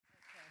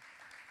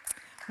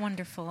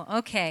Wonderful.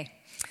 Okay.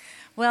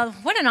 Well,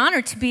 what an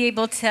honor to be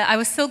able to. I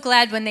was so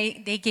glad when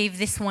they gave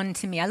this one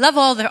to me. I love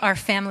all our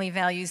family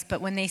values,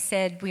 but when they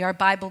said we are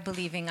Bible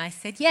believing, I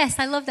said, yes,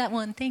 I love that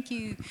one. Thank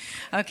you.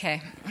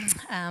 Okay.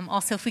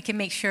 Also, if we can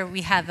make sure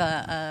we have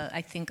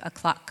I think, a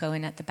clock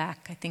going at the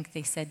back. I think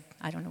they said,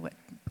 I don't know what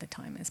the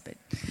time is, but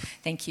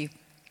thank you.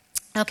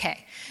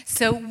 Okay.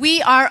 So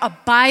we are a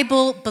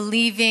Bible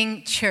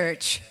believing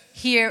church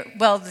here.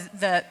 Well,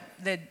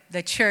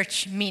 the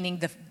church, meaning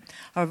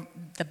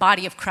the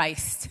body of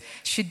Christ,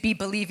 should be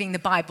believing the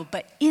Bible.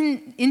 But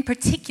in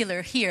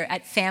particular here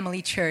at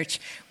Family Church,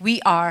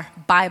 we are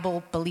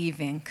Bible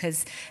believing,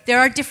 because there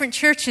are different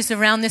churches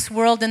around this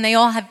world and they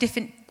all have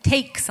different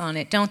takes on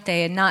it, don't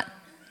they? And not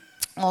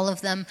all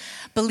of them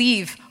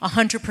believe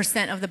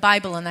 100% of the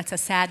Bible, and that's a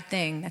sad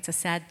thing. That's a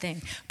sad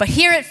thing. But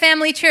here at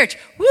Family Church,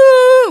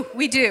 woo,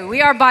 we do.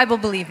 We are Bible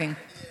believing.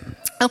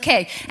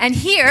 Okay, and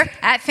here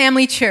at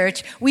Family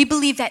Church, we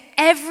believe that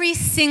every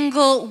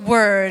single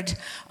word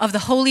of the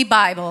Holy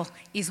Bible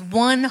is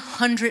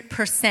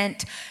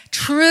 100%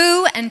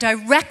 true and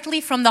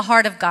directly from the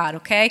heart of God,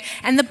 okay?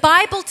 And the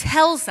Bible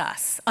tells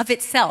us of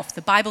itself,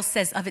 the Bible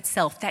says of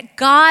itself, that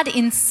God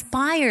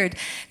inspired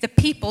the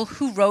people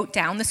who wrote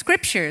down the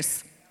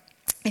scriptures.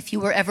 If you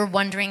were ever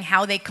wondering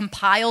how they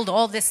compiled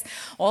all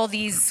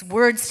these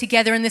words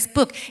together in this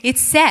book, it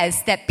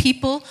says that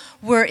people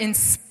were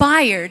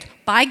inspired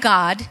by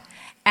God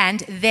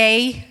and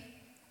they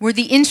were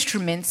the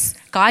instruments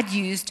God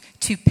used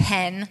to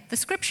pen the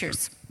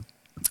scriptures.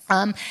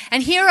 And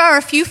here are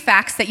a few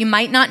facts that you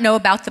might not know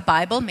about the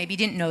Bible. Maybe you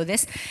didn't know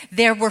this.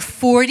 There were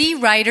 40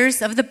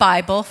 writers of the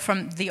Bible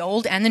from the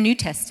Old and the New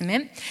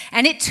Testament,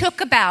 and it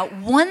took about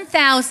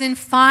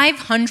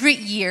 1,500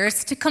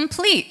 years to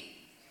complete.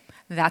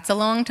 That's a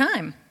long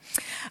time.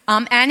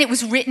 And it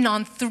was written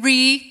on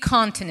 3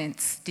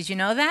 continents. Did you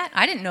know that?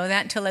 I didn't know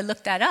that until I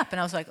looked that up, and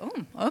I was like,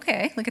 oh,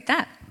 okay, look at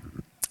that.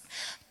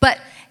 But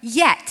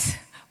yet,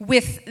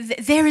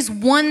 there is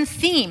one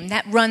theme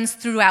that runs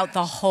throughout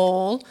the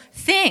whole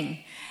thing.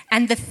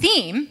 And the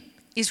theme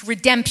is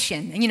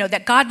redemption. And you know,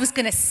 that God was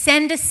going to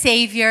send a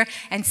Savior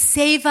and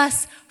save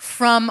us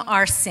from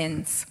our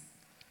sins.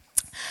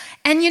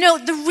 And you know,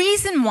 the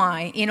reason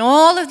why in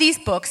all of these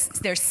books,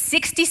 there's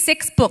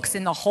 66 books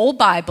in the whole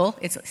Bible.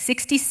 It's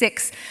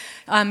 66,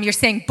 you're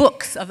saying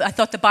books. I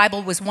thought the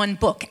Bible was one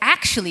book.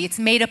 Actually, it's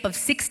made up of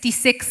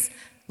 66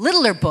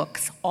 littler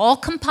books, all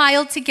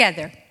compiled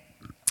together.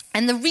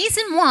 And the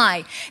reason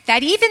why,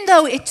 that even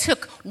though it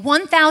took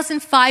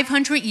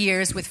 1,500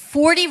 years with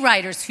 40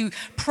 writers who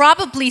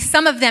probably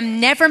some of them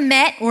never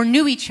met or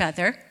knew each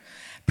other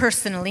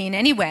personally in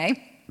any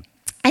way,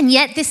 and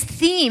yet this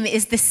theme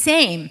is the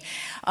same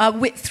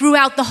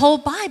throughout the whole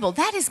Bible.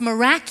 That is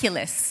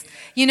miraculous.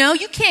 You know,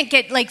 you can't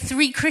get like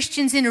 3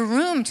 Christians in a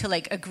room to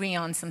like agree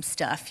on some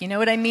stuff. You know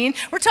what I mean?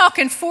 We're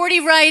talking 40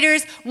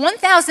 writers,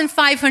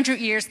 1,500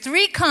 years,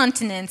 3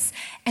 continents,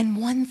 and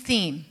one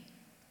theme,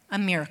 a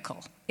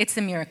miracle. It's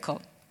a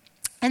miracle.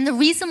 And the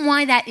reason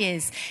why that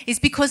is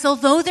because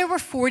although there were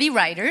 40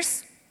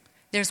 writers,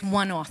 there's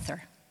one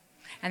author.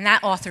 And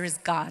that author is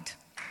God.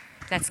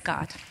 That's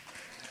God.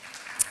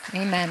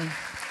 Amen.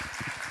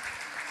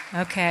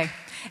 Okay.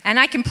 And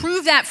I can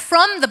prove that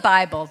from the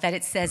Bible, that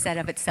it says that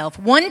of itself.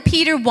 1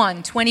 Peter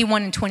 1,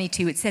 21 and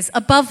 22, it says,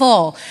 above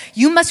all,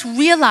 you must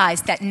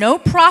realize that no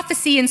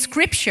prophecy in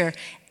Scripture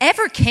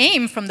ever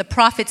came from the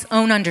prophet's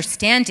own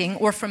understanding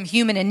or from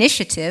human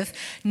initiative.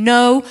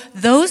 No,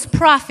 those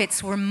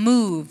prophets were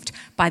moved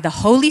by the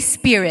Holy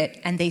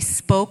Spirit and they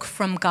spoke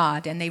from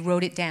God, and they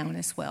wrote it down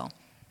as well.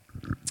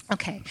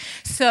 Okay,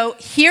 so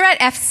here at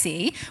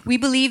FC, we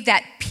believe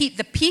that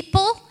the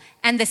people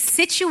and the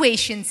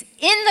situations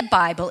in the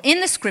Bible, in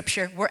the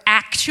Scripture, were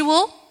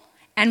actual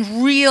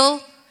and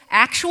real,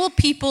 actual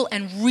people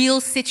and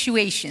real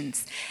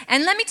situations.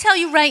 And let me tell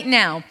you right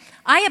now,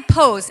 I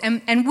oppose,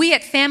 and we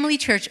at Family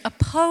Church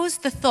oppose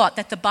the thought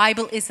that the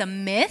Bible is a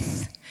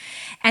myth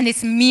and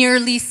it's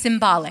merely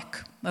symbolic,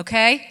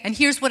 okay? And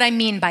here's what I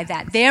mean by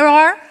that. There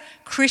are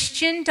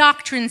Christian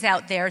doctrines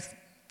out there,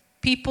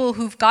 people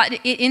who've got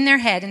it in their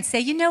head and say,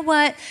 you know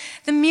what,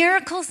 the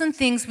miracles and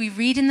things we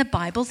read in the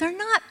Bible,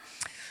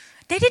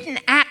 they didn't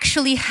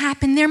actually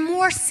happen. They're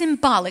more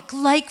symbolic.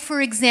 Like, for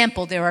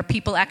example, there are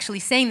people actually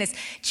saying this.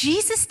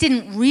 Jesus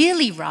didn't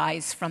really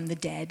rise from the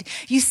dead.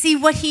 You see,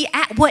 what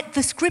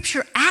the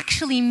Scripture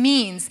actually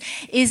means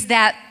is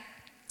that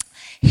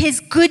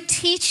his good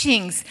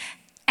teachings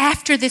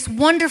after this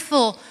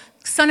wonderful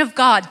Son of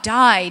God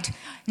died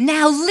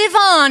now live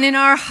on in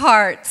our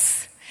hearts.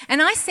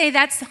 And I say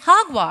that's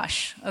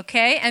hogwash,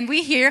 okay? And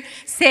we here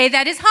say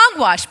that is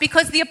hogwash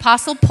because the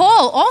Apostle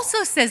Paul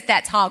also says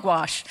that's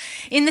hogwash,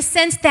 in the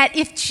sense that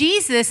if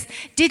Jesus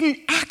didn't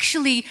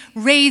actually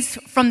rise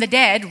from the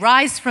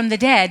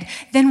dead,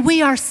 then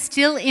we are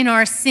still in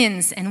our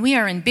sins and we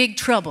are in big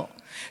trouble.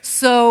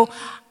 So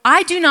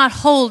I do not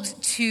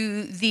hold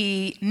to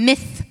the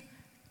myth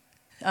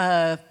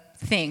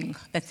thing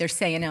that they're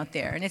saying out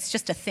there, and it's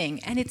just a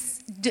thing. And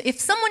if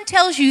someone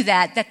tells you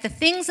that the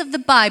things of the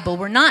Bible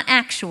were not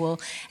actual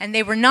and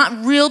they were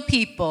not real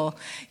people,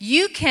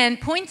 you can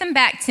point them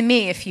back to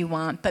me if you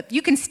want, but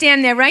you can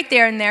stand there right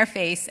there in their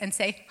face and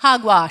say,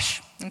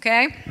 hogwash,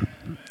 okay?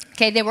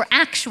 Okay, they were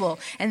actual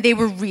and they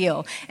were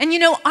real. And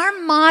our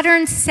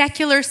modern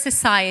secular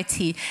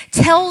society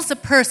tells a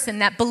person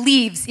that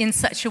believes in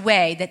such a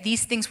way that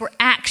these things were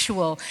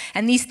actual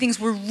and these things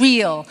were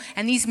real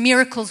and these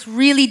miracles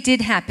really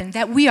did happen,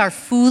 that we are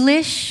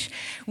foolish,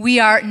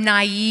 we are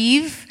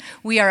naive,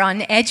 we are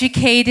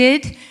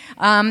uneducated,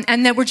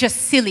 and that we're just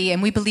silly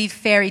and we believe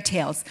fairy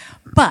tales.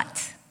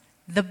 But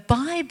the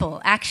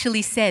Bible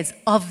actually says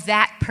of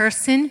that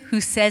person who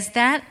says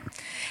that,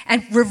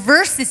 and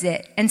reverses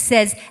it and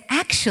says,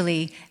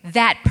 actually,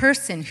 that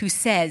person who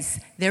says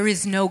there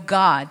is no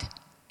God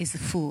is a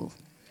fool.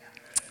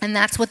 And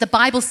that's what the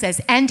Bible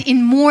says, and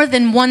in more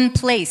than one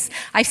place.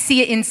 I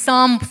see it in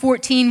Psalm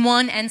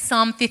 14:1 and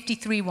Psalm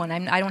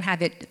 53:1. I don't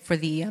have it for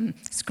the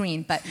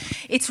screen, but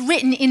it's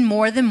written in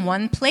more than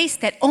one place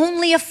that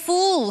only a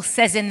fool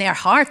says in their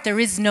heart there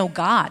is no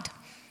God.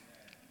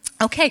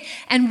 Okay,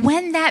 and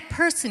when that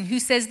person who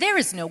says there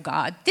is no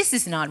God, this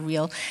is not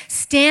real,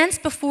 stands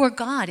before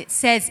God, it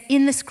says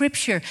in the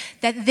scripture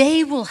that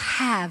they will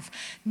have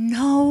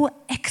no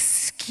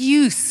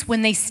excuse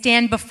when they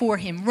stand before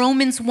him.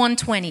 Romans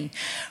 1:20,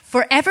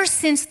 for ever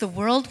since the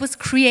world was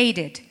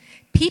created,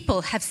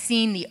 people have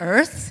seen the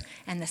earth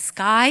and the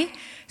sky.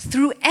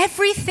 Through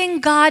everything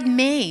God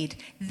made,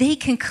 they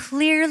can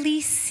clearly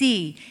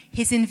see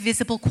his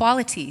invisible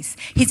qualities,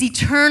 his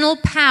eternal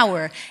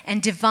power and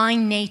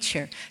divine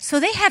nature. So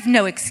they have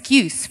no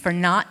excuse for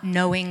not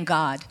knowing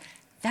God.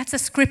 That's a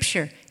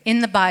scripture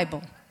in the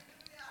Bible.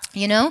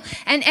 And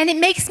it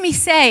makes me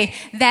say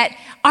that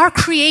our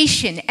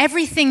creation,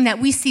 everything that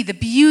we see, the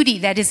beauty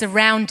that is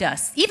around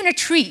us, even a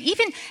tree,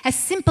 even as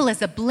simple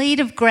as a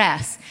blade of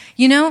grass,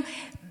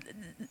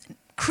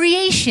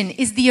 creation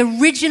is the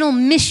original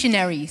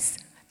missionaries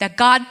that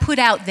God put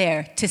out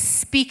there to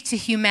speak to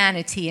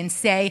humanity and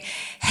say,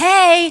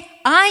 hey,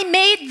 I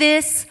made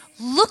this,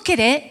 look at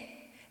it.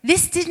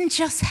 This didn't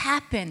just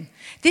happen.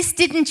 This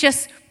didn't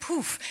just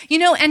poof.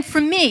 And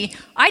for me,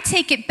 I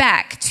take it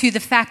back to the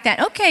fact that,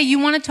 okay, you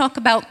want to talk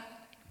about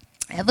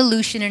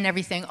evolution and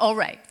everything. All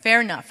right, fair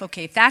enough.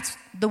 Okay, if that's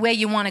the way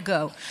you want to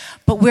go.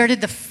 But where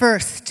did the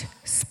first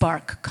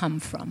spark come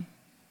from?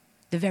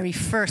 The very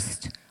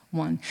first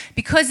one.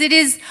 Because it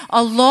is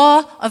a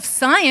law of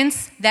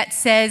science that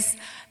says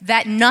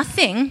that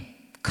nothing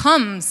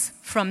comes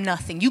from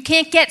nothing. You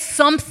can't get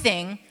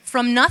something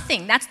from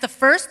nothing. That's the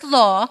first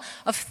law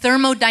of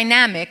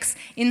thermodynamics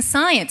in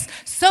science.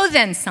 So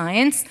then,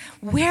 science,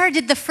 where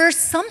did the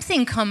first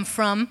something come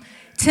from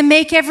to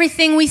make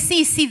everything we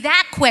see? See,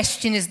 that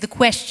question is the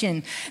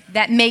question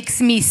that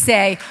makes me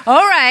say,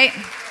 all right,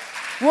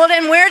 well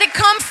then where did it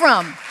come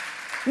from?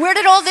 Where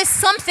did all this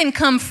something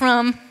come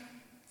from?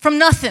 From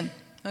nothing.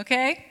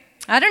 Okay?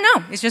 I don't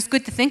know. It's just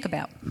good to think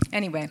about.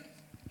 Anyway.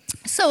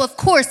 So, of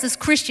course, as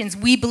Christians,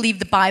 we believe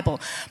the Bible.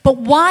 But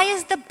why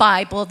is the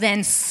Bible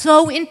then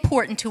so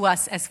important to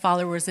us as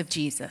followers of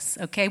Jesus?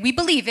 Okay, we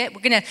believe it.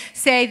 We're going to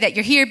say that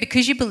you're here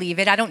because you believe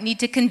it. I don't need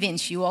to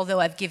convince you, although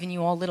I've given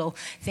you all little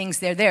things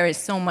there. There is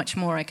so much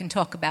more I can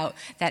talk about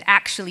that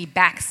actually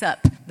backs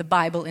up the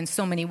Bible in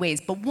so many ways.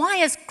 But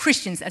why, as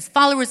Christians, as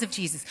followers of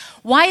Jesus,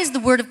 why is the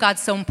Word of God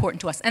so important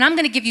to us? And I'm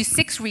going to give you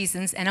 6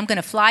 reasons, and I'm going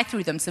to fly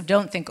through them, so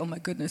don't think, oh my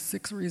goodness,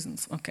 6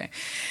 reasons. Okay.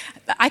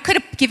 I could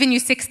have given you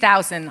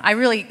 6,000. I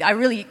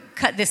really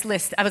cut this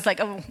list. I was like,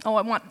 I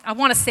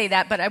want to say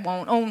that, but I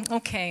won't. Oh,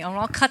 okay,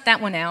 I'll cut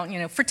that one out,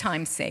 for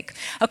time's sake.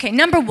 Okay,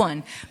 number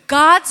 1,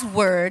 God's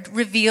Word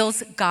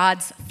reveals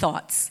God's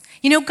thoughts.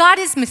 God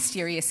is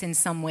mysterious in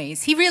some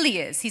ways. He really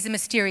is. He's a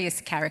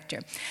mysterious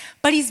character.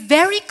 But he's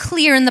very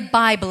clear in the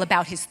Bible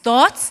about his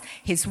thoughts,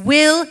 his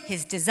will,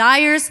 his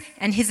desires,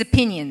 and his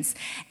opinions.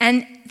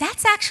 And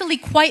that's actually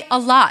quite a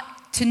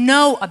lot to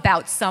know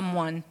about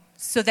someone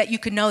so that you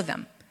can know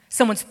them.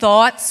 Someone's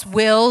thoughts,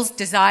 wills,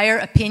 desire,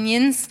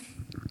 opinions.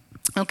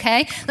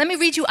 Okay? Let me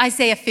read you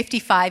Isaiah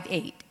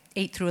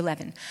 55:8 through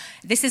 11.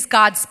 This is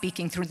God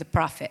speaking through the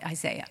prophet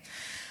Isaiah.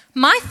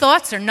 My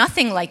thoughts are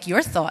nothing like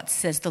your thoughts,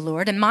 says the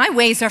Lord, and my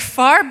ways are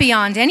far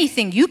beyond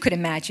anything you could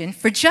imagine.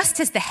 For just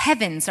as the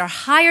heavens are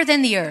higher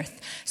than the earth,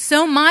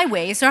 so my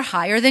ways are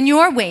higher than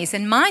your ways,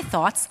 and my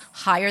thoughts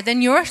higher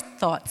than your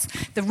thoughts.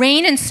 The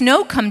rain and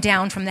snow come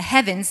down from the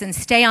heavens and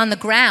stay on the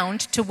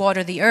ground to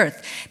water the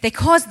earth. They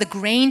cause the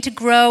grain to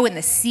grow and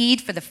the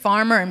seed for the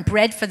farmer and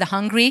bread for the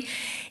hungry.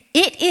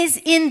 It is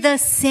the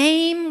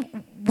same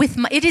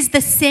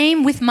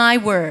with my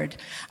word.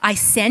 I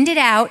send it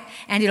out,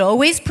 and it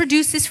always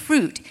produces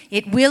fruit.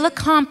 It will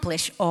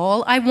accomplish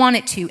all I want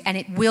it to, and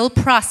it will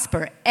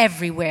prosper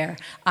everywhere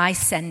I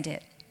send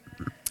it.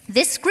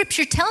 This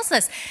scripture tells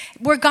us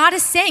where God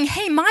is saying,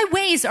 hey, my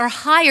ways are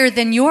higher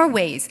than your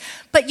ways.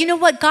 But you know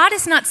what? God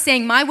is not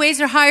saying, my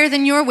ways are higher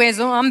than your ways.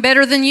 Oh, I'm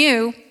better than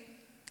you.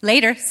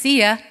 Later, see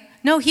ya.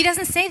 No, he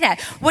doesn't say that.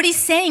 What he's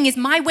saying is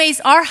my ways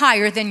are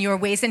higher than your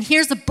ways. And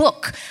here's a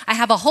book. I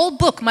have a whole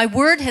book. My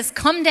word has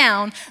come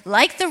down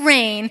like the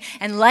rain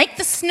and like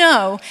the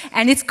snow,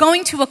 and it's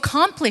going to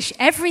accomplish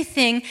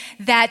everything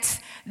that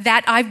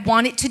I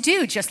want it to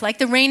do. Just like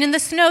the rain and the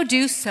snow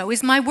do, so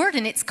is my word,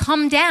 and it's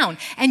come down.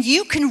 And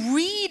you can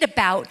read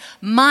about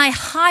my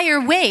higher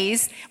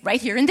ways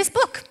right here in this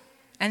book.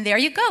 And there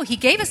you go. He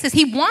gave us this.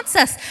 He wants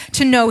us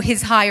to know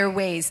his higher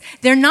ways.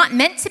 They're not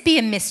meant to be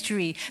a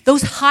mystery.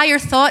 Those higher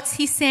thoughts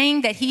he's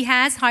saying that he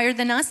has higher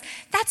than us,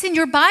 that's in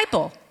your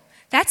Bible.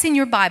 That's in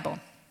your Bible.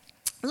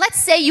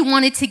 Let's say you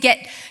wanted to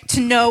get to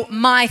know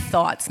my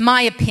thoughts,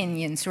 my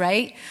opinions,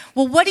 right?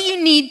 Well, what do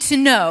you need to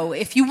know?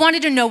 If you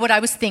wanted to know what I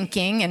was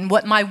thinking and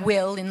what my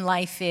will in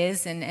life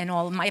is and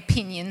all of my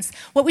opinions,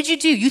 what would you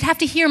do? You'd have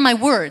to hear my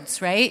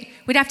words, right?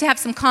 We'd have to have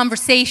some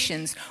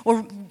conversations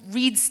or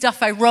read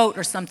stuff I wrote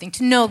or something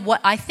to know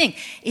what I think.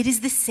 It is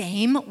the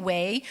same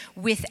way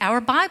with our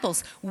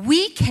Bibles.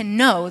 We can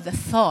know the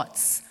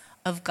thoughts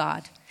of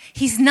God.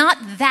 He's not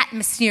that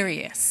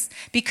mysterious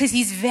because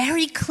he's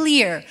very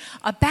clear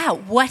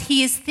about what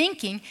he is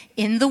thinking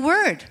in the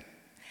Word.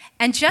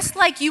 And just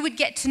like you would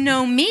get to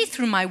know me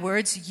through my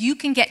words, you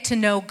can get to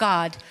know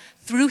God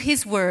through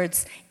his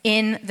words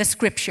in the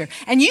Scripture.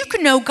 And you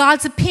can know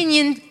God's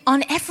opinion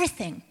on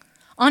everything.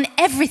 On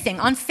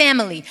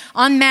family,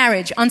 on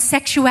marriage, on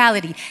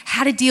sexuality,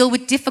 how to deal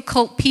with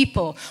difficult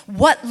people,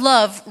 what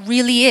love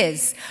really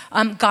is,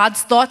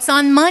 God's thoughts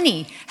on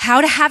money, how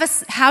to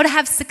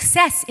have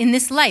success in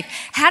this life,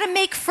 how to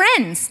make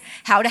friends,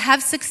 how to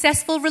have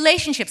successful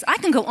relationships. I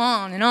can go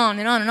on and on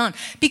and on and on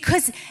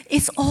because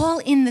it's all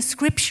in the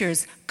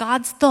Scriptures,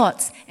 God's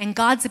thoughts and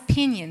God's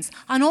opinions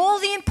on all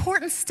the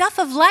important stuff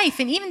of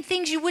life and even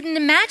things you wouldn't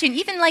imagine,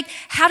 even like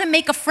how to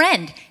make a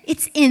friend.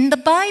 It's in the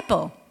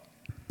Bible.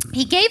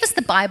 He gave us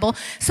the Bible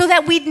so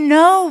that we'd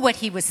know what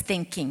he was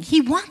thinking. He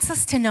wants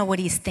us to know what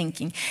he's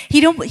thinking. He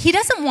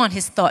doesn't want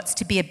his thoughts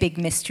to be a big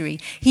mystery.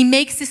 He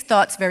makes his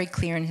thoughts very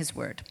clear in his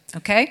word.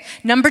 Okay?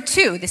 Number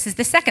 2, this is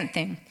the second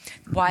thing,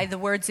 why the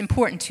word's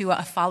important to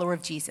a follower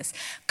of Jesus.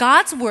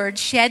 God's word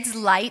sheds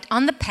light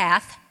on the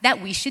path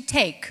that we should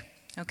take.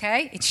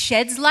 Okay? It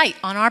sheds light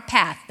on our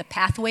path, the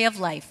pathway of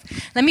life.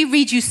 Let me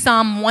read you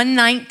Psalm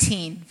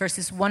 119,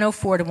 verses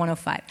 104 to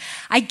 105.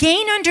 I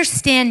gain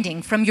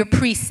understanding from your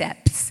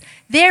precepts.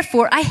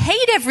 Therefore, I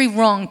hate every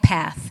wrong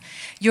path.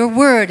 Your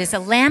word is a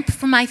lamp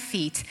for my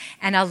feet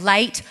and a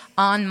light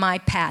on my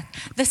path.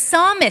 The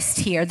psalmist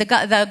here, the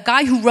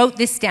guy who wrote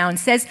this down,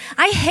 says,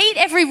 I hate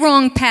every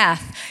wrong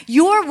path.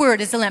 Your word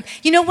is a lamp.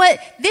 You know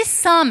what? This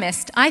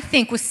psalmist, I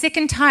think, was sick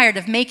and tired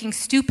of making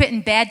stupid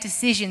and bad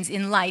decisions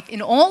in life,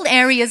 in all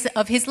areas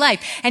of his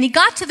life. And he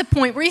got to the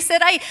point where he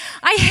said, I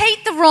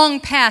hate the wrong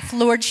path,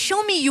 Lord.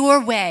 Show me your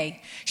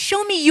way.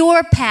 Show me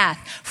your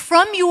path.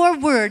 From your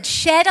word,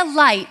 shed a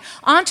light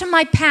onto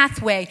my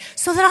pathway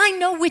so that I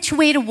know which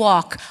way to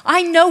walk.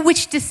 I know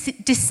which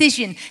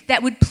decision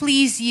that would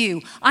please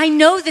you. I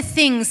know the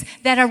things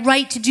that are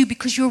right to do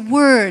because your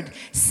word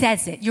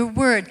says it. Your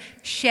word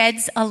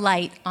sheds a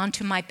light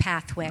onto my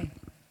pathway.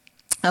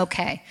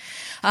 Okay.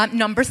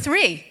 Number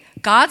 3.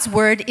 God's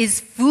word is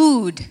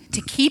food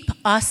to keep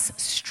us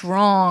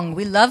strong.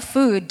 We love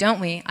food, don't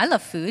we? I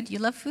love food. You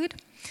love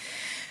food?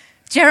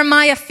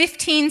 Jeremiah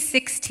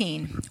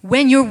 15:16.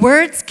 When your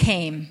words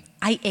came,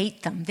 I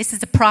ate them. This is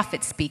the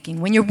prophet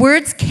speaking. When your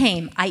words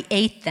came, I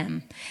ate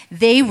them.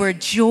 They were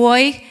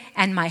joy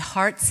and my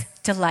heart's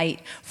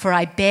delight, for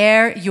I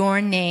bear your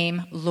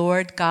name,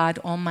 Lord God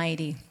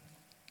Almighty.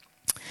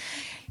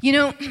 You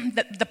know,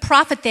 the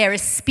prophet there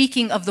is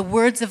speaking of the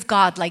words of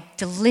God like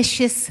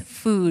delicious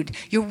food.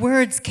 Your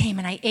words came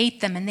and I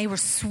ate them and they were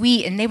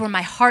sweet and they were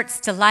my heart's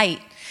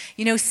delight.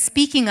 You know,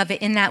 speaking of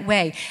it in that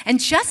way. And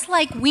just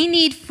like we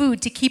need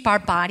food to keep our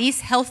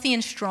bodies healthy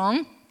and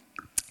strong,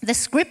 the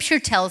scripture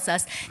tells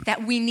us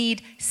that we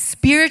need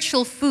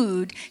spiritual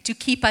food to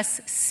keep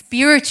us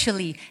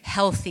spiritually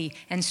healthy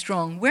and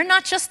strong. We're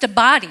not just a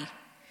body.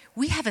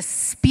 We have a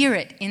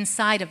spirit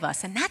inside of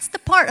us, and that's the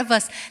part of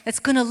us that's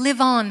going to live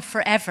on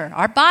forever.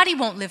 Our body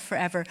won't live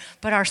forever,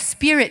 but our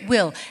spirit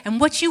will. And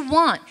what you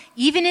want,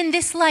 even in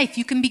this life,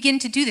 you can begin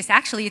to do this.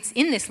 Actually, it's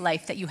in this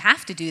life that you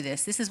have to do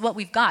this. This is what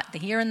we've got, the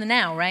here and the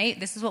now, right?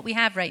 This is what we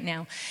have right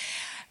now.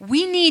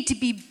 We need to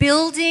be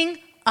building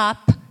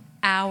up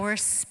our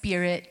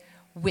spirit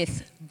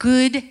with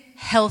good,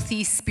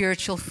 healthy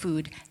spiritual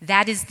food.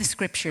 That is the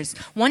scriptures.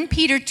 1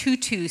 Peter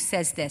 2:2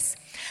 says this,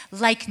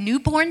 like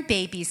newborn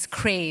babies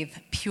crave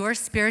pure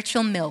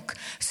spiritual milk,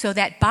 so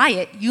that by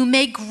it you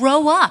may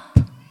grow up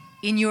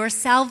in your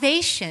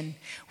salvation.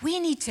 We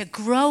need to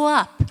grow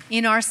up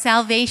in our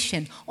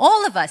salvation.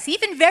 All of us,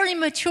 even very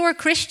mature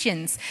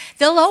Christians,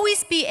 there'll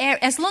always be,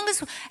 as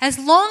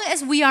long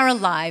as we are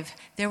alive,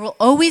 there will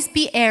always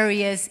be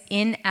areas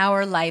in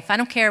our life. I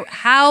don't care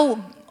how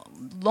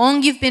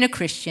long you've been a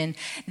Christian,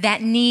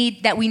 that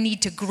we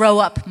need to grow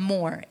up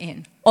more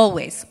in.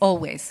 Always,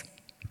 always.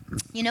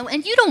 You know,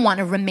 and you don't want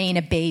to remain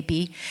a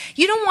baby.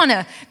 You don't want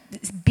to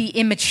be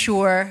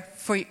immature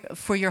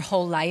for your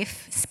whole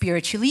life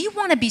spiritually. You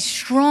want to be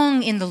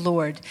strong in the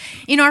Lord.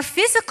 In our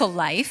physical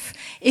life,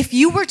 if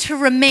you were to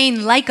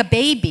remain like a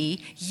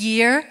baby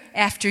year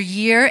after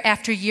year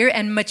after year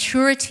and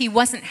maturity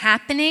wasn't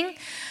happening,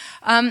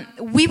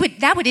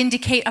 that would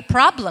indicate a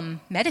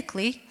problem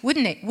medically,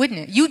 wouldn't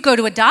it? You'd go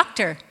to a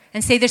doctor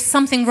and say, there's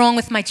something wrong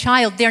with my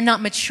child. They're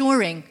not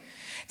maturing.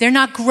 They're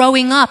not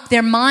growing up.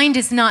 Their mind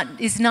is not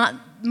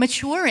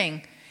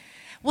maturing.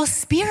 Well,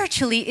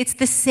 spiritually, it's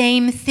the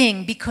same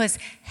thing because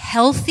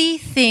healthy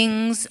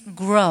things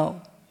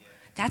grow.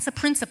 That's a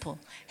principle.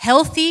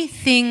 Healthy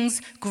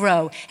things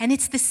grow. And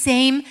it's the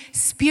same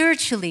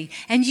spiritually.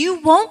 And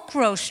you won't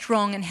grow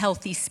strong and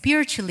healthy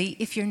spiritually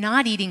if you're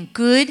not eating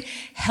good,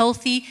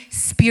 healthy,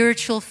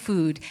 spiritual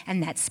food.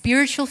 And that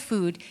spiritual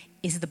food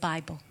is the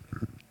Bible.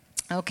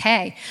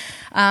 Okay.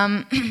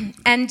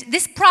 And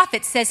this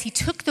prophet says he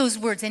took those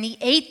words and he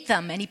ate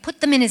them and he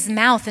put them in his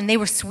mouth and they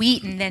were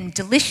sweet and then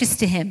delicious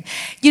to him.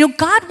 You know,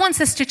 God wants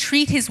us to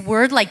treat his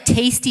word like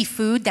tasty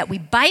food that we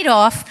bite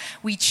off,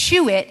 we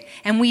chew it,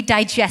 and we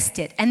digest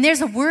it. And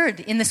there's a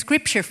word in the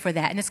scripture for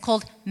that, and it's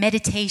called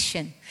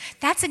meditation.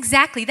 That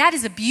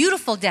is a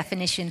beautiful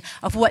definition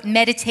of what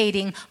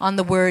meditating on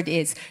the word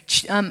is.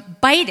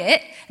 Bite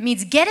it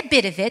means get a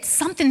bit of it,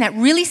 something that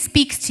really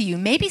speaks to you.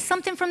 Maybe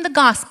something from the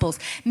Gospels.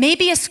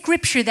 Maybe a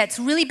scripture that's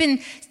really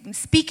been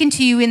speaking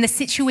to you in the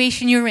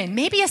situation you're in.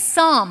 Maybe a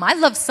psalm. I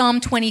love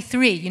Psalm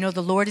 23. You know,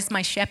 the Lord is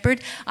my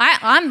shepherd.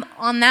 I'm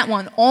on that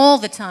one all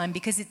the time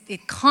because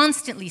it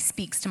constantly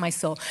speaks to my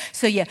soul.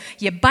 So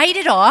you bite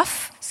it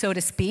off, so to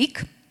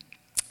speak.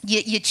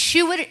 You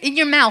chew it in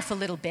your mouth a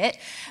little bit,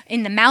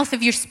 in the mouth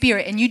of your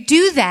spirit, and you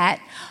do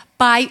that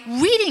by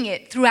reading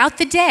it throughout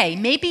the day.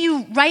 Maybe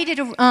you write it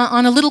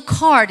on a little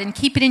card and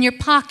keep it in your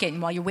pocket,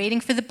 and while you're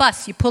waiting for the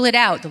bus, you pull it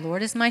out. The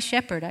Lord is my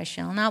shepherd, I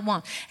shall not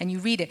want, and you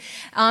read it.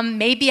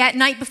 Maybe at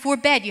night before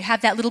bed, you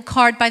have that little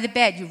card by the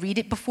bed. You read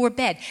it before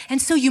bed,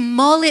 and so you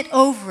mull it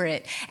over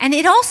it. And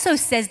it also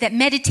says that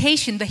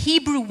meditation, the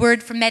Hebrew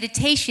word for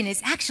meditation,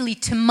 is actually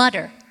to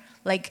mutter.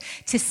 Like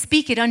to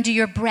speak it under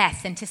your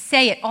breath and to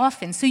say it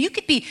often. So you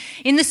could be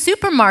in the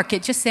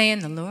supermarket just saying,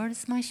 the Lord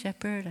is my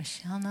shepherd, I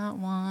shall not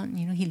want.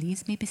 You know, he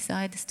leads me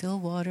beside the still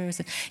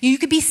waters. You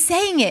could be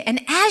saying it.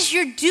 And as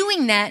you're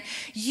doing that,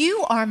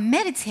 you are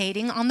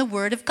meditating on the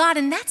word of God.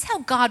 And that's how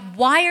God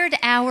wired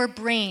our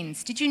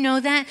brains. Did you know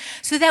that?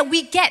 So that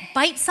we get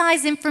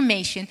bite-sized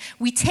information.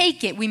 We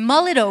take it, we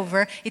mull it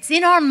over. It's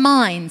in our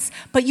minds.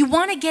 But you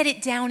want to get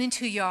it down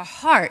into your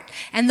heart.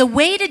 And the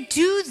way to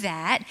do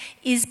that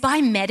is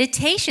by meditation.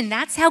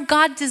 That's how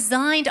God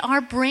designed our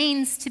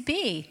brains to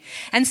be.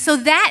 And so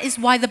that is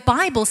why the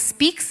Bible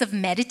speaks of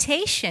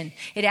meditation.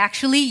 It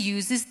actually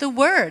uses the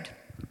word.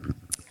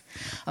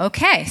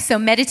 Okay, so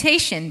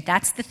meditation,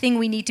 that's the thing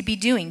we need to be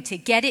doing, to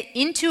get it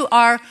into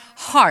our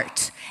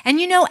heart. And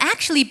you know,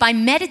 actually by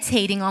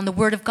meditating on the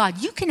word of God,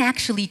 you can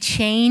actually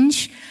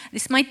change,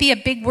 this might be a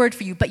big word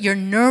for you, but your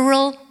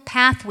neural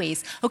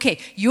pathways. Okay,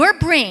 your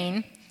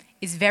brain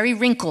is very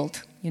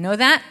wrinkled. You know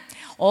that?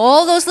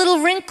 All those little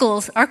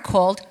wrinkles are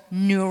called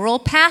neural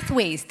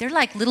pathways. They're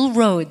like little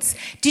roads.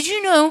 Did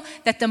you know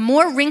that the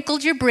more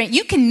wrinkled your brain,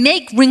 you can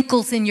make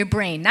wrinkles in your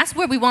brain. That's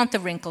where we want the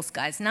wrinkles,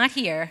 guys. Not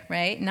here,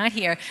 right? Not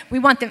here. We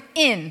want them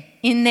in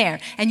there.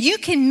 And you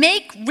can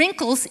make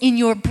wrinkles in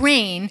your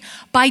brain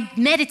by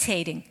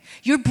meditating.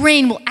 Your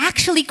brain will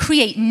actually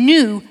create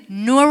new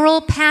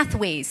neural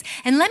pathways.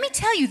 And let me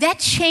tell you, that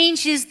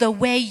changes the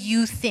way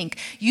you think.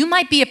 You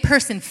might be a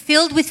person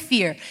filled with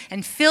fear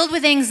and filled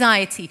with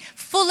anxiety,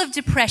 full of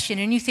depression,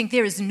 and you think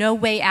there is no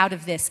way out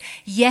of this.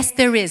 Yes,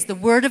 there is. The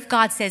Word of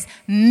God says,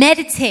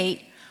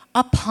 meditate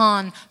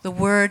upon the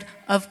Word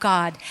of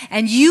God.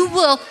 And you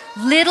will,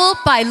 little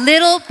by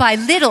little by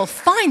little,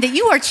 find that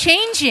you are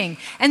changing.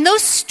 And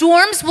those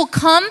storms will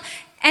come.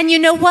 And you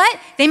know what?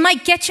 They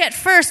might get you at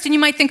first, and you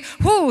might think,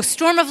 whoo,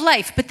 storm of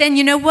life. But then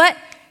you know what?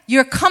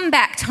 Your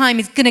comeback time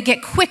is going to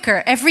get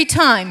quicker every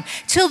time,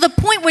 till the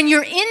point when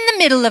you're in the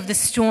middle of the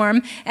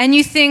storm, and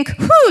you think,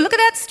 whoo, look at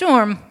that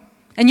storm.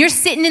 And you're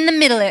sitting in the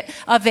middle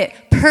of it.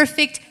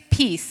 Perfect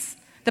peace.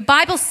 The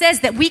Bible says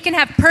that we can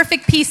have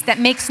perfect peace that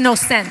makes no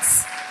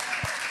sense.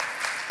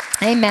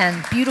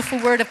 Amen. Beautiful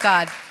word of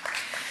God.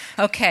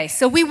 Okay,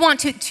 so we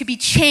want to be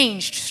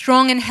changed,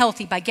 strong and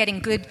healthy, by getting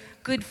good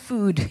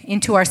food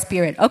into our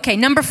spirit. Okay,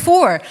 number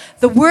 4,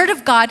 the Word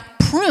of God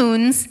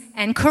prunes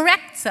and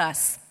corrects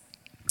us.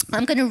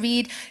 I'm going to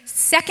read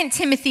 2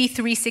 Timothy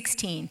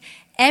 3:16.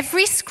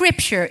 Every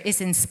scripture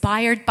is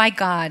inspired by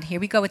God. Here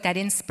we go with that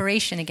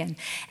inspiration again.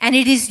 And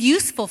it is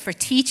useful for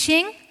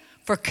teaching,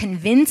 for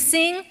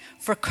convincing,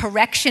 for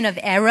correction of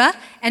error,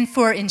 and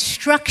for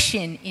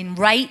instruction in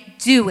right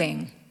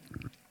doing.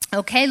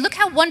 Okay, look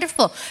how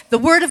wonderful. The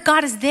Word of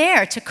God is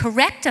there to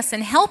correct us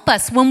and help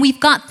us when we've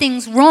got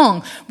things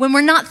wrong, when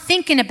we're not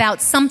thinking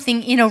about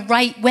something in a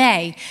right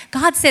way.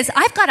 God says,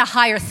 I've got a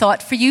higher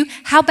thought for you.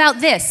 How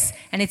about this?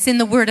 and it's in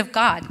the Word of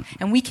God,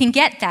 and we can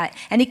get that.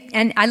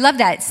 And I love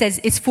that. It says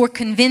it's for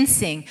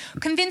convincing.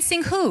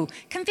 Convincing who?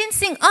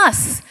 Convincing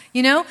us,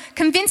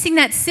 convincing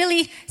that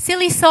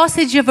silly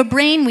sausage of a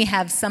brain we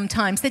have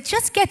sometimes that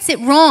just gets it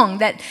wrong,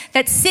 that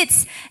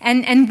sits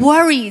and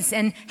worries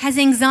and has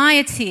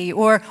anxiety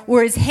or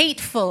is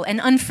hateful and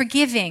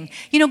unforgiving.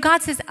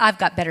 God says, I've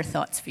got better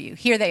thoughts for you.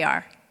 Here they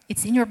are.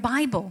 It's in your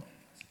Bible.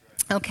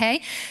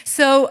 Okay?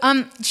 So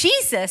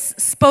Jesus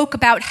spoke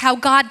about how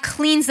God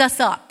cleans us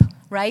up,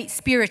 right,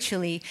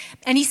 spiritually.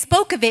 And he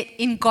spoke of it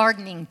in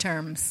gardening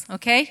terms,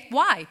 okay?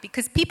 Why?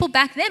 Because people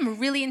back then were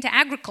really into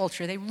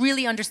agriculture. They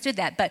really understood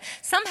that. But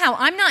somehow,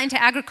 I'm not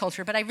into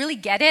agriculture, but I really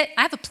get it.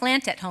 I have a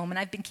plant at home, and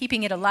I've been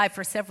keeping it alive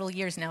for several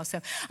years now. So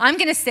I'm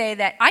going to say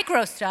that I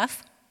grow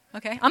stuff,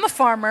 okay? I'm a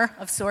farmer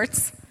of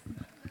sorts.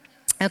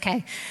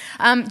 Okay.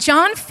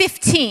 John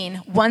 15,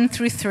 1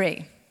 through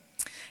 3.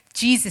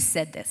 Jesus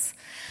said this.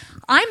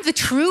 I'm the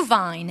true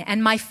vine,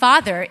 and my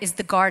Father is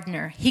the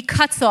gardener. He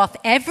cuts off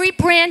every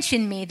branch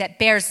in me that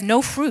bears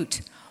no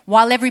fruit,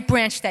 while every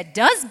branch that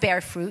does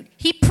bear fruit,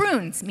 he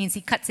prunes, means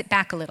he cuts it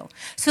back a little,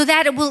 so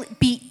that it will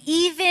be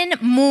even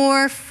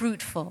more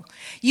fruitful.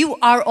 You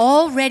are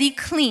already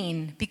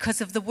clean because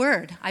of the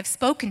word I've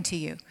spoken to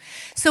you.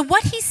 So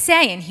what he's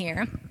saying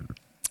here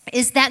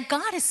is that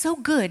God is so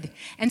good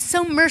and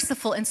so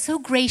merciful and so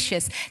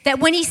gracious that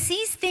when he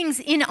sees things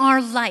in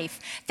our life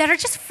that are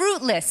just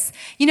fruitless,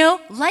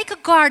 like a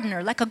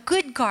gardener, like a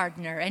good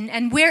gardener,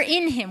 and we're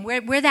in him,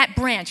 we're that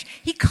branch,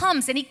 he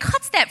comes and he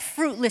cuts that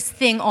fruitless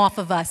thing off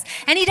of us.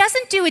 And he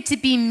doesn't do it to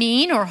be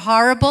mean or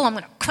horrible. I'm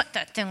going to cut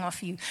that thing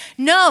off of you.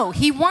 No,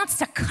 he wants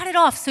to cut it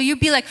off so you'll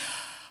be like,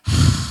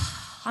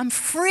 I'm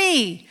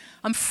free.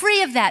 I'm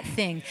free of that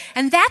thing.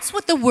 And that's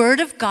what the Word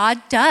of God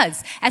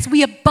does. As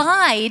we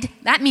abide,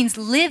 that means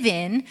live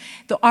in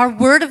our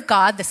Word of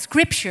God, the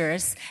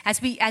Scriptures, as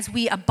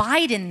we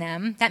abide in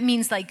them, that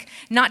means like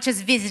not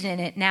just visit in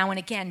it now and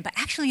again, but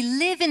actually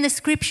live in the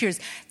Scriptures.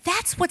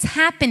 That's what's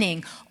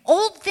happening.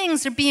 Old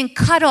things are being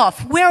cut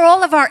off. Where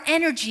all of our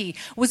energy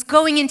was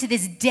going into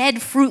this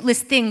dead,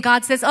 fruitless thing,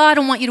 God says, I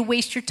don't want you to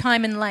waste your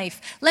time in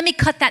life. Let me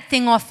cut that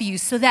thing off of you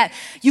so that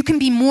you can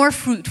be more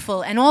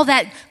fruitful, and all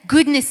that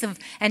goodness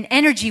and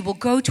energy will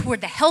go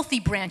toward the healthy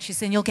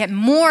branches, and you'll get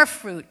more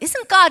fruit.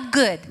 Isn't God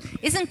good?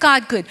 Isn't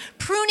God good?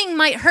 Pruning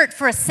might hurt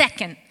for a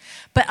second,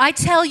 but I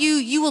tell you,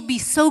 you will be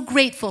so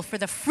grateful for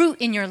the fruit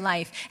in your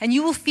life, and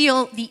you will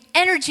feel the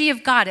energy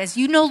of God as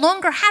you no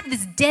longer have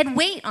this dead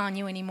weight on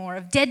you anymore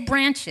of dead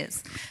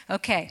branches.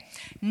 Okay,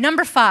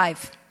 number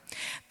 5.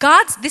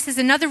 This is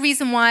another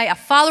reason why a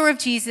follower of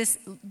Jesus,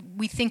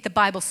 we think the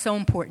Bible's so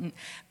important.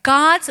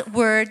 God's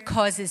word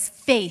causes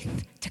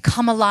faith to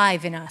come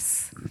alive in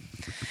us.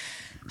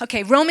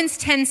 Okay, Romans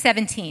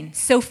 10:17.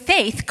 So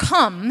faith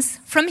comes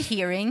from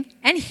hearing,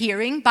 and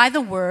hearing by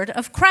the word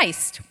of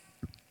Christ.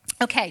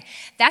 Okay,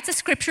 that's a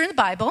scripture in the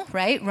Bible,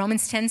 right?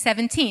 Romans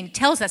 10:17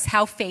 tells us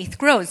how faith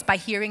grows by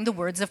hearing the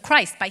words of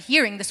Christ, by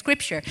hearing the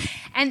scripture.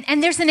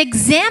 And there's an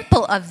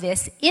example of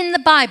this in the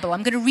Bible.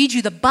 I'm going to read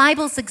you the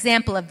Bible's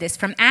example of this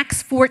from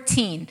Acts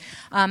 14,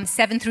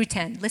 7 through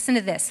 10. Listen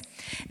to this.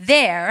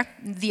 There,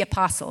 the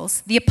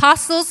apostles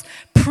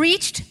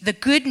preached the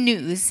good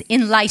news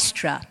in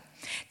Lystra.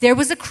 There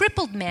was a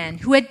crippled man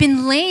who had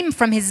been lame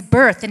from his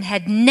birth and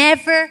had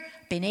never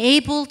been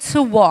able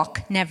to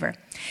walk, never.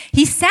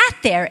 He sat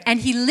there and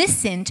he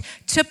listened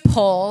to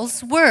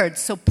Paul's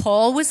words. So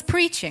Paul was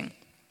preaching.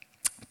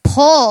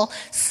 Paul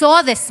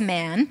saw this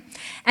man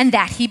and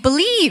that he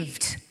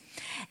believed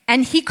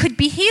and he could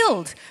be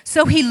healed.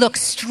 So he looked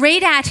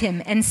straight at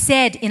him and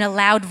said in a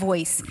loud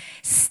voice,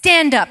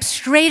 "Stand up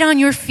straight on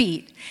your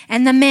feet."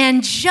 And the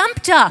man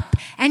jumped up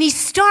and he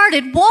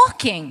started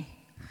walking.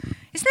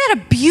 Isn't that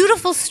a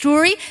beautiful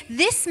story?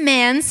 This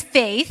man's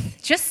faith,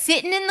 just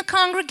sitting in the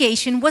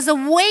congregation, was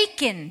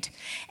awakened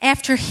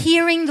after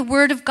hearing the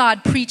word of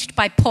God preached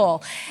by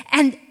Paul.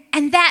 And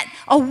that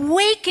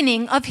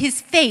awakening of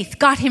his faith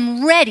got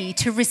him ready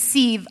to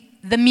receive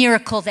the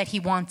miracle that he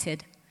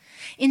wanted.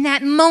 In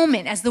that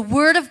moment, as the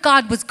word of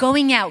God was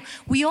going out,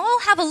 we all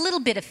have a little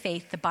bit of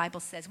faith, the Bible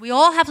says. We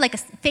all have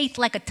faith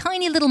like a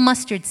tiny little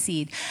mustard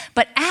seed.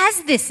 But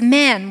as this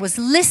man was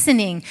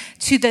listening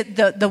to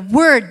the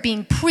word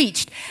being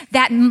preached,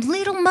 that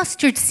little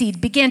mustard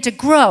seed began to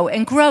grow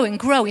and grow and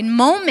grow. In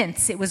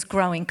moments it was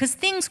growing, because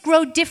things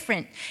grow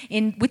different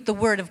with the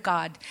word of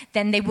God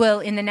than they will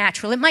in the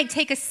natural. It might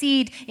take a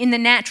seed in the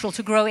natural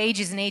to grow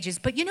ages and ages,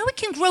 but it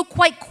can grow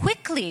quite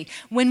quickly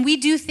when we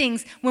do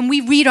things, when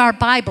we read our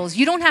Bibles.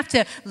 You don't have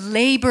to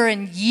labor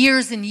and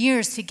years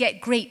to get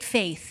great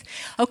faith,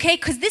 okay?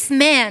 Because this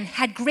man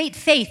had great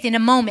faith in a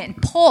moment.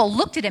 And Paul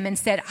looked at him and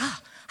said,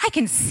 I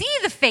can see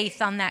the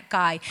faith on that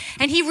guy.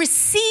 And he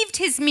received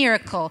his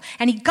miracle,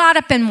 and he got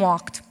up and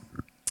walked.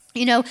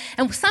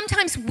 And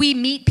sometimes we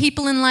meet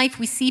people in life,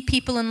 we see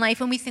people in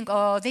life, and we think,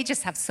 oh, they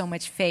just have so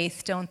much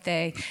faith, don't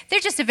they? They're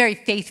just a very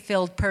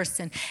faith-filled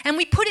person. And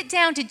we put it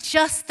down to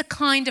just the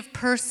kind of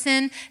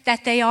person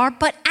that they are.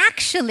 But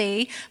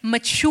actually,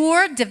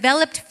 mature,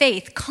 developed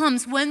faith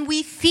comes when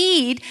we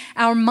feed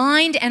our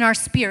mind and our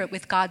spirit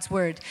with God's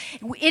word.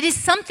 It is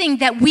something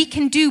that we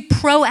can do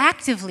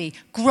proactively,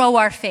 grow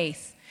our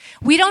faith.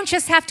 We don't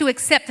just have to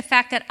accept the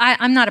fact that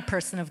I'm not a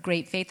person of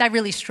great faith. I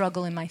really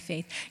struggle in my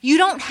faith. You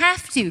don't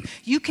have to.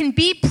 You can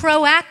be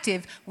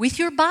proactive with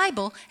your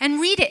Bible and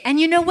read it. And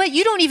you know what?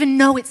 You don't even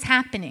know it's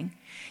happening.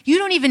 You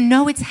don't even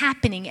know it's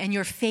happening, and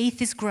your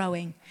faith is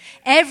growing.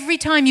 Every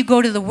time you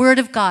go to the Word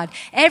of God,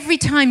 every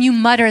time you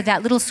mutter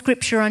that little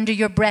scripture under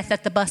your breath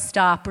at the bus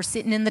stop or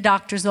sitting in the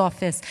doctor's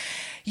office,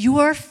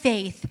 your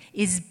faith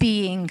is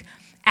being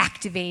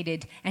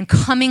activated and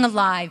coming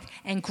alive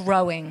and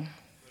growing.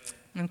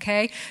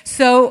 Okay,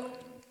 so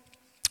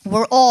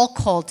we're all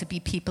called to be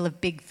people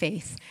of big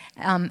faith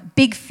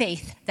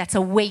that's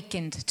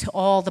awakened to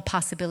all the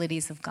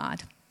possibilities of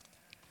God.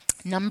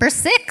 Number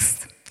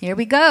 6, here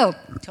we go.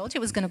 I told you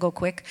it was going to go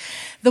quick.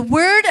 The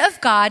Word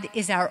of God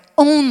is our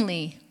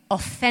only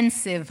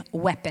offensive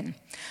weapon.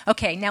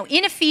 Okay, now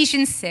in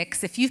Ephesians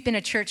 6, if you've been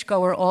a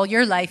churchgoer all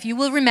your life, you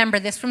will remember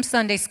this from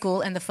Sunday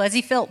school and the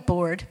fuzzy felt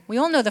board. We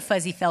all know the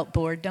fuzzy felt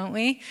board, don't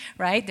we?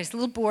 Right? There's a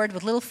little board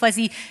with little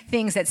fuzzy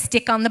things that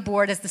stick on the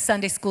board as the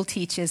Sunday school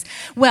teaches.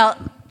 Well,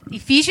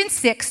 Ephesians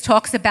 6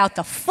 talks about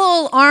the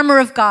full armor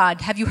of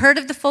God. Have you heard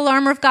of the full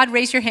armor of God?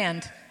 Raise your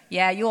hand.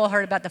 Yeah, you all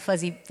heard about the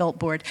fuzzy felt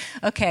board.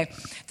 Okay,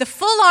 the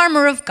full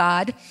armor of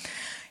God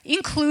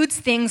includes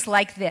things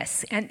like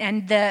this,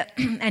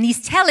 and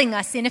he's telling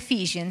us in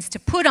Ephesians to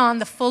put on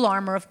the full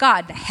armor of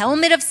God, the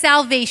helmet of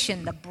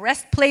salvation, the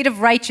breastplate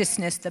of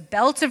righteousness, the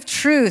belt of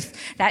truth,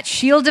 that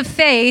shield of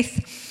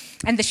faith,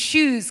 and the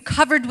shoes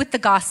covered with the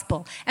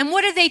gospel. And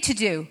what are they to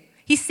do?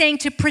 He's saying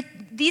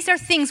these are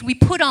things we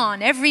put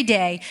on every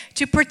day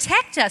to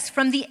protect us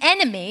from the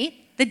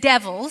enemy, the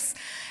devils,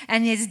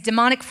 and his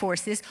demonic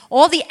forces,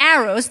 all the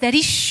arrows that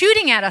he's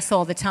shooting at us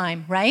all the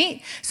time,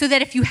 right? So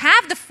that if you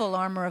have the full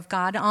armor of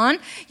God on,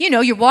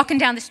 you're walking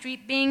down the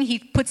street, he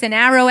puts an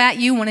arrow at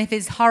you, one of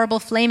his horrible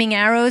flaming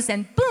arrows,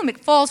 and boom,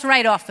 it falls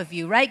right off of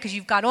you, right? Because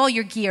you've got all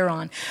your gear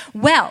on.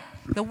 Well,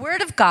 the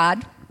Word of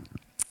God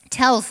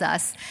tells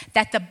us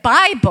that the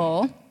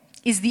Bible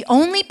is the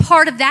only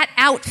part of that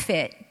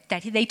outfit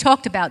that they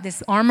talked about,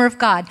 this armor of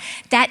God,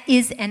 that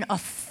is an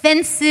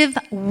offensive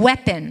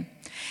weapon.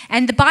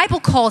 And the Bible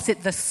calls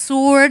it the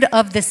sword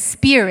of the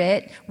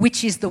Spirit,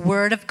 which is the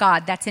Word of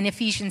God. That's in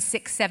Ephesians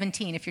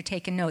 6:17, if you're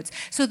taking notes.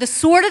 So the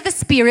sword of the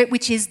Spirit,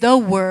 which is the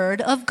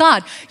Word of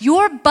God.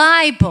 Your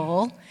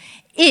Bible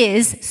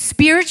is,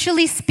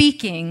 spiritually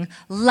speaking,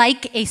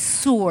 like a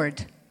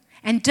sword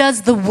and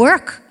does the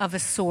work of a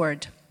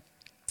sword.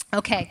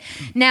 Okay,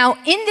 now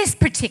in this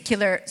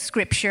particular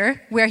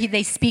scripture where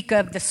they speak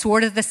of the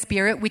sword of the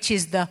Spirit, which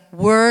is the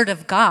Word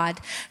of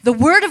God, the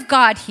Word of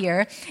God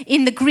here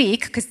in the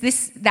Greek, because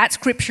that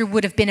scripture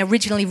would have been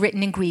originally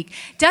written in Greek,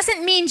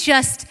 doesn't mean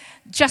just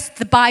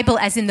the Bible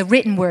as in the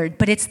written word,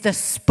 but it's the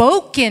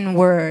spoken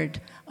word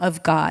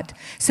of God.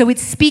 So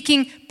it's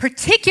speaking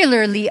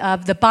particularly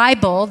of the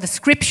Bible, the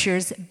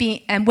scriptures,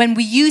 and when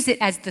we use it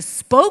as the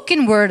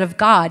spoken word of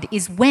God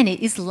is when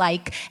it is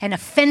like an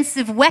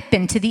offensive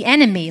weapon to the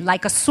enemy,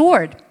 like a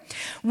sword.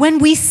 When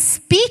we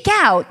speak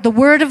out the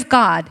word of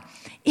God,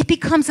 it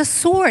becomes a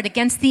sword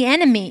against the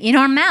enemy in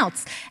our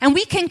mouths. And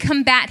we can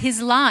combat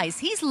his lies.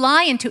 He's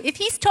lying if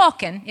he's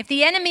talking, if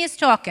the enemy is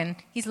talking,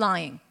 he's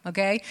lying,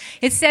 okay?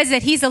 It says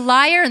that he's a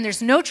liar and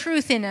there's no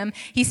truth in him.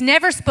 He's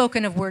never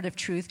spoken a word of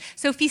truth.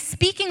 So if he's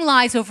speaking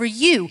lies over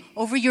you,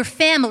 over your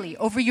family,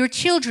 over your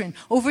children,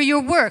 over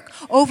your work,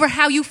 over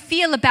how you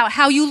feel about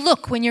how you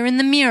look when you're in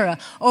the mirror,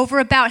 over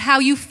about how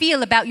you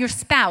feel about your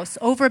spouse,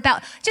 over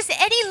about just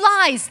any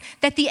lies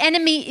that the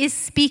enemy is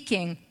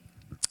speaking,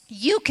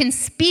 you can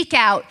speak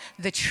out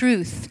the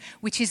truth,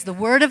 which is the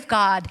Word of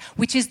God,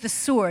 which is the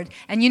sword.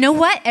 And you know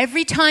what?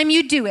 Every time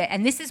you do it,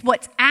 and this is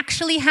what's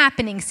actually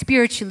happening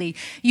spiritually,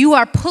 you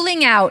are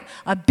pulling out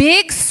a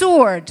big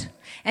sword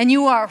and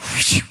you are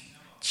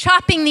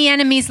chopping the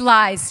enemy's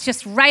lies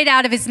just right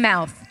out of his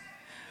mouth.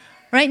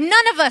 Right?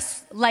 None of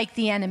us like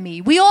the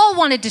enemy. We all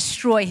want to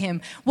destroy him.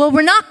 Well,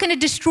 we're not going to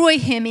destroy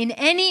him in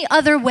any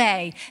other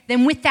way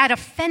than with that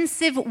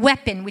offensive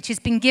weapon which has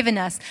been given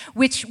us,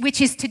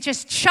 which is to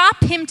just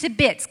chop him to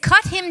bits,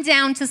 cut him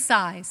down to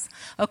size.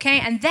 Okay?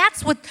 And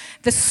that's what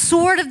the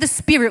sword of the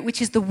Spirit,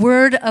 which is the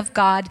Word of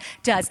God,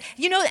 does.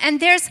 And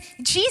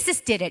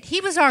Jesus did it. He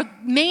was our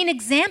main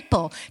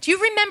example. Do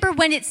you remember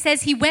when it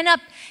says he went up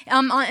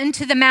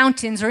into the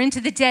mountains or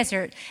into the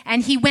desert,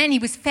 and he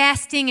was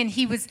fasting and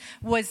he was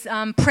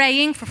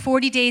praying for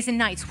 40 days and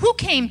nights? Who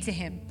came to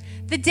him?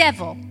 The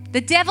devil.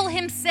 The devil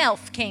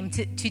himself came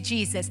to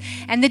Jesus.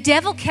 And the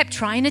devil kept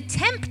trying to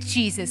tempt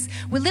Jesus.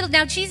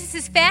 Now Jesus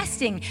is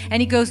fasting.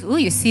 And he goes, "Ooh,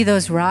 you see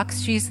those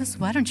rocks, Jesus?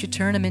 Why don't you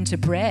turn them into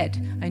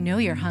bread? I know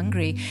you're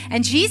hungry."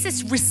 And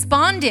Jesus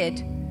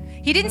responded.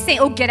 He didn't say,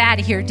 oh, get out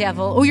of here,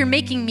 devil. Oh, you're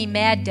making me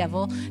mad,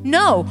 devil.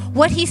 No,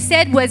 what he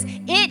said was,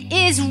 it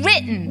is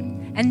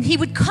written. And he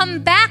would come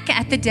back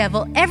at the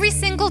devil every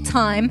single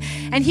time,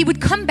 and he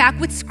would come back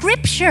with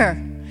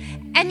scripture.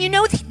 And you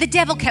know, the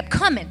devil kept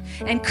coming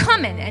and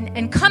coming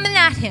and coming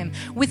at him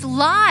with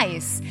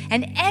lies.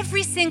 And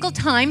every single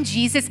time,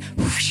 Jesus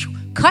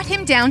cut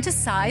him down to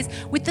size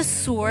with the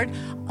sword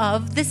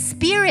of the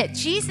Spirit.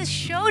 Jesus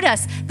showed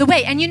us the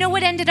way. And you know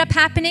what ended up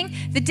happening?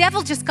 The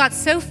devil just got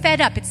so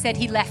fed up, it said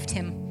he left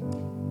him.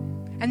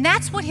 And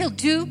that's what he'll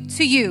do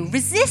to you.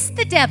 Resist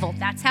the devil.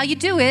 That's how you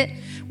do it,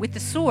 with the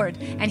sword.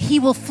 And he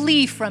will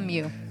flee from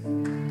you.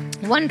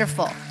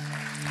 Wonderful.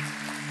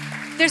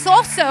 There's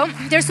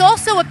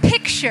also a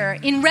picture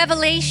in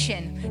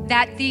Revelation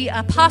that the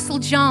Apostle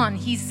John,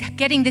 he's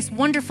getting this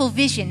wonderful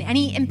vision, and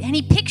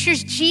he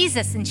pictures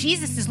Jesus, and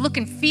Jesus is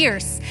looking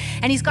fierce,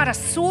 and he's got a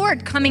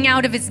sword coming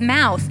out of his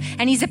mouth,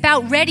 and he's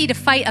about ready to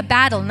fight a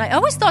battle. And I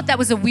always thought that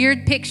was a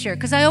weird picture,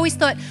 because I always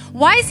thought,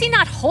 why is he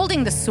not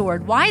holding the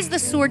sword? Why is the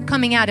sword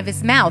coming out of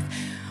his mouth?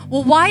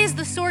 Well, why is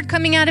the sword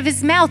coming out of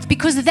his mouth?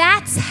 Because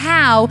that's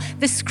how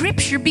the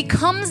scripture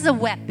becomes a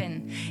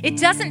weapon. It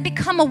doesn't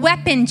become a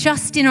weapon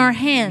just in our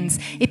hands.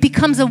 It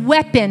becomes a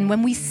weapon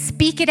when we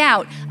speak it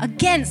out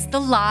against the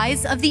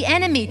lies of the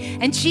enemy.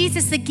 And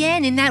Jesus,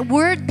 again, in that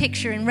word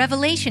picture in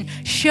Revelation,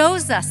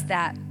 shows us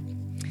that.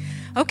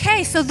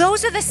 Okay, so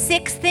those are the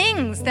 6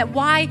 things that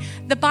why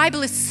the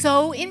Bible is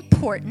so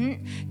important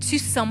to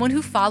someone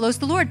who follows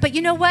the Lord. But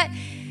you know what?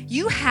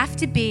 You have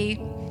to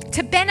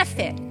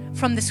benefit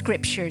from the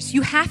scriptures.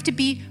 You have to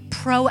be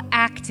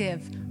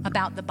proactive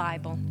about the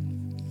Bible.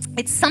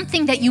 It's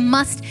something that you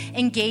must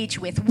engage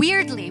with.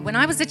 Weirdly, when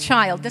I was a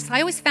child, I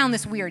always found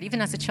this weird,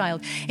 even as a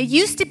child. It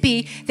used to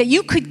be that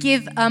you could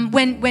give,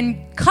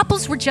 when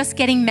couples were just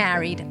getting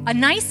married, a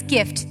nice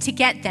gift to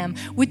get them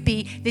would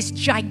be this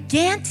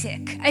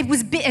gigantic, it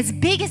was as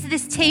big as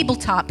this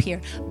tabletop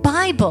here,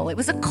 Bible. It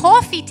was a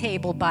coffee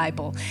table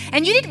Bible.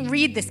 And you didn't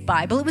read this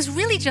Bible. It was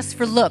really just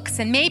for looks.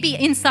 And maybe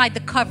inside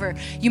the cover,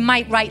 you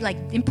might write like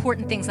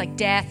important things like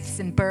deaths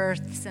and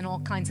births and all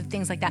kinds of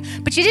things like that.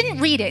 But you didn't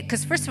read it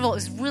because, first of all, it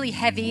was really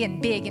heavy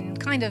and big and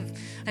kind of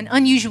an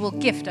unusual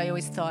gift, I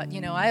always thought.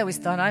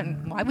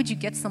 Why would you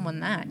get someone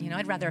that?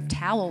 I'd rather have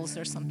towels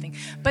or something.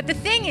 But the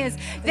thing is,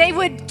 they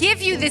would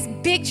give you this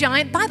big,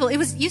 giant Bible. It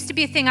used to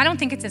be a thing. I don't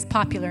think it's as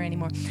popular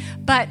anymore.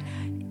 But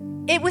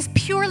it was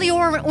purely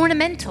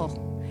ornamental.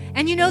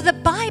 And the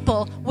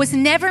Bible was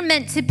never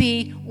meant to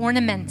be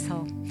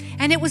ornamental.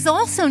 And it was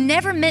also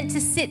never meant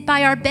to sit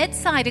by our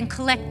bedside and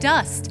collect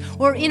dust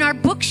or in our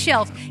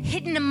bookshelf,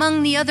 hidden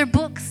among the other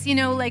books,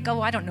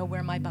 I don't know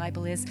where my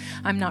Bible is.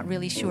 I'm not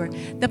really sure.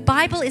 The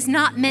Bible is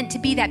not meant to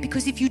be that,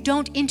 because if you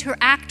don't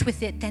interact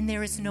with it, then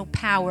there is no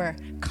power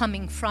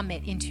coming from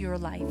it into your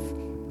life.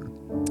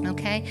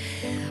 Okay?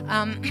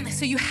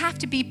 So you have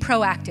to be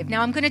proactive.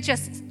 Now, I'm going to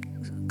just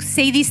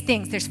say these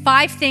things. There's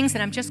 5 things,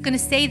 and I'm just going to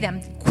say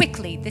them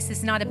quickly. This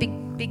is not a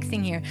big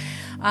thing here.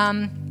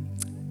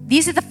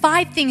 These are the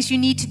 5 things you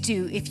need to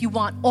do if you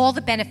want all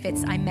the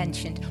benefits I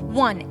mentioned.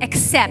 1,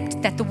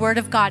 accept that the Word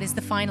of God is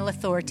the final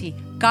authority.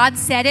 God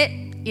said it,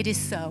 it is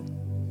so.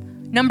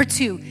 Number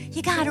 2,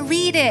 you got to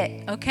read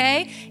it,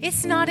 okay?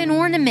 It's not an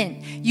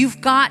ornament. You've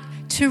got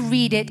to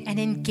read it and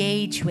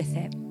engage with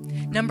it.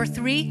 Number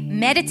 3,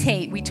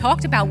 meditate. We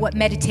talked about what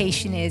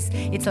meditation is.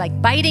 It's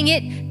like biting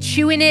it,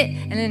 chewing it,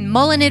 and then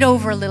mulling it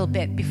over a little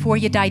bit before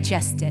you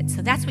digest it.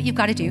 So that's what you've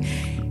got to do.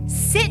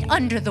 Sit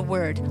under the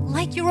Word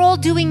like you're all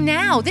doing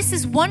now. This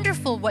is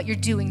wonderful what you're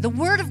doing. The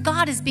Word of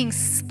God is being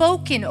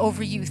spoken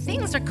over you.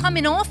 Things are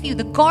coming off you.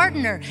 The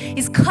gardener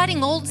is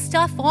cutting old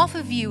stuff off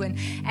of you,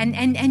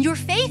 and your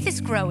faith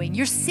is growing.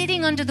 You're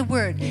sitting under the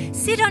Word.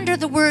 Sit under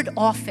the Word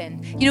often.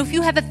 If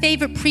you have a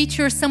favorite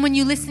preacher or someone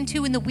you listen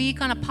to in the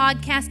week on a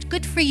podcast,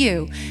 good for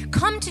you.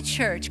 Come to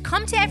church.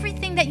 Come to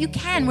everything that you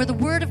can where the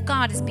Word of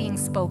God is being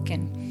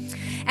spoken.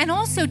 And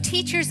also,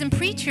 teachers and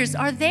preachers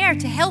are there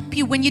to help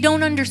you when you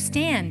don't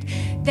understand,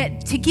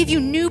 to give you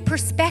new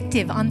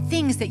perspective on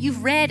things that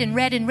you've read and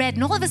read and read.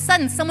 And all of a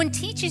sudden, someone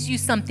teaches you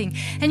something,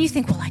 and you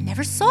think, well, I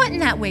never saw it in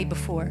that way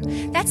before.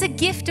 That's a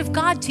gift of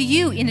God to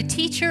you in a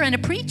teacher and a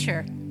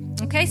preacher.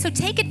 Okay, so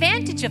take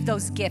advantage of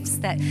those gifts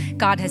that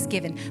God has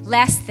given.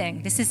 Last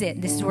thing, this is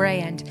it. This is where I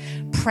end.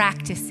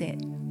 Practice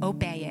it.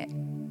 Obey it.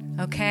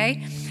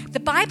 Okay? The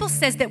Bible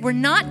says that we're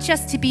not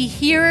just to be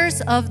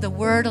hearers of the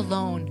word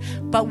alone,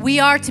 but we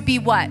are to be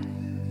what?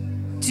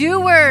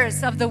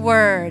 Doers of the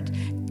word.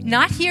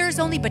 Not hearers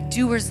only, but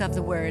doers of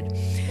the word.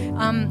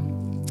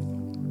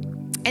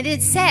 And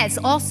it says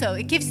also,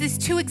 it gives us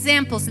 2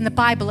 examples in the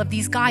Bible of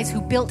these guys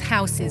who built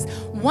houses.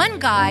 One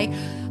guy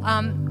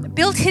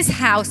built his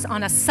house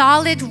on a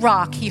solid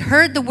rock. He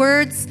heard the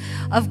words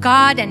of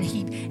God,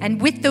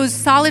 and with those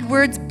solid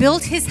words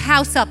built his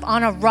house up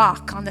on a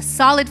rock, on the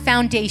solid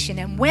foundation.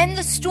 And when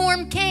the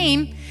storm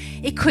came,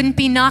 it couldn't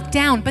be knocked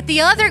down. But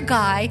the other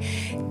guy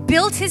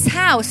built his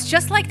house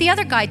just like the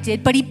other guy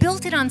did, but he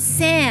built it on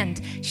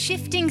sand,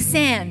 shifting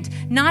sand,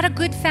 not a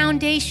good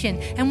foundation.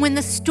 And when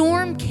the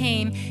storm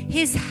came,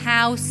 his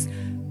house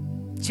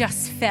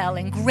just fell,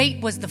 and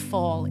great was the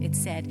fall, it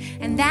said.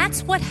 And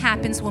that's what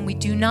happens when we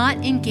do not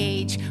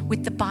engage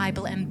with the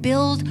Bible and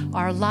build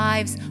our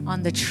lives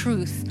on the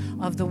truth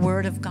of the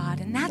Word of God.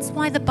 And that's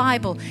why the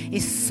Bible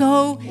is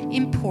so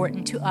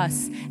important to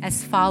us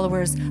as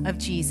followers of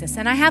Jesus.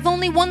 And I have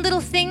only one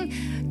little thing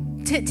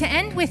to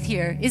end with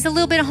here, is a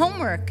little bit of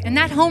homework. And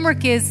that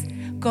homework is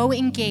go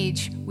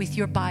engage with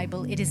your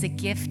Bible. It is a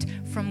gift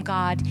from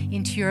God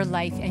into your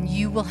life, and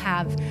you will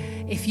have,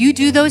 if you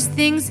do those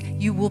things,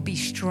 you will be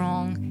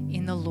strong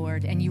in the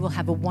Lord, and you will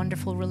have a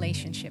wonderful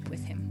relationship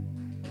with Him.